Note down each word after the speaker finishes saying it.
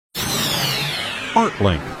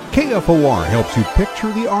ArtLink. KFOR helps you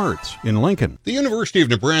picture the arts in Lincoln. The University of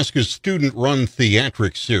Nebraska's student-run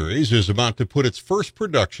theatrics series is about to put its first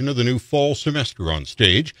production of the new fall semester on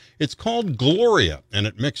stage. It's called Gloria, and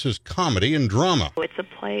it mixes comedy and drama. It's a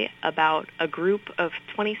play about a group of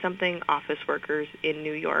 20-something office workers in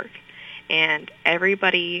New York, and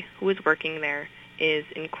everybody who is working there is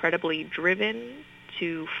incredibly driven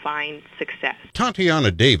to find success. Tatiana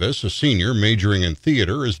Davis, a senior majoring in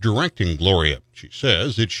theater, is directing Gloria. She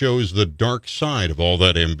says it shows the dark side of all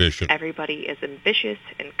that ambition. Everybody is ambitious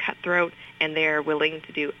and cutthroat, and they're willing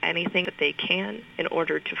to do anything that they can in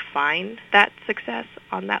order to find that success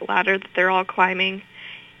on that ladder that they're all climbing.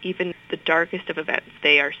 Even the darkest of events,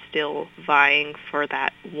 they are still vying for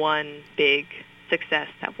that one big success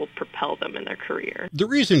that will propel them in their career. The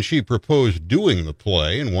reason she proposed doing the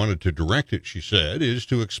play and wanted to direct it, she said, is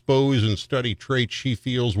to expose and study traits she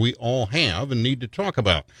feels we all have and need to talk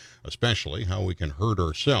about, especially how we can hurt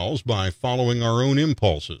ourselves by following our own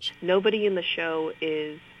impulses. Nobody in the show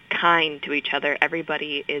is kind to each other.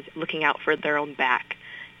 Everybody is looking out for their own back.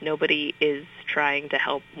 Nobody is trying to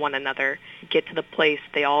help one another get to the place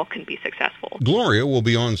they all can be successful. Gloria will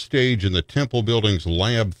be on stage in the Temple Building's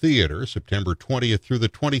Lab Theater September 20th through the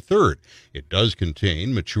 23rd. It does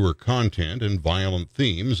contain mature content and violent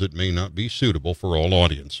themes that may not be suitable for all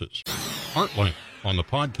audiences. ArtLink on the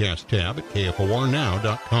podcast tab at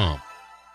KFORnow.com.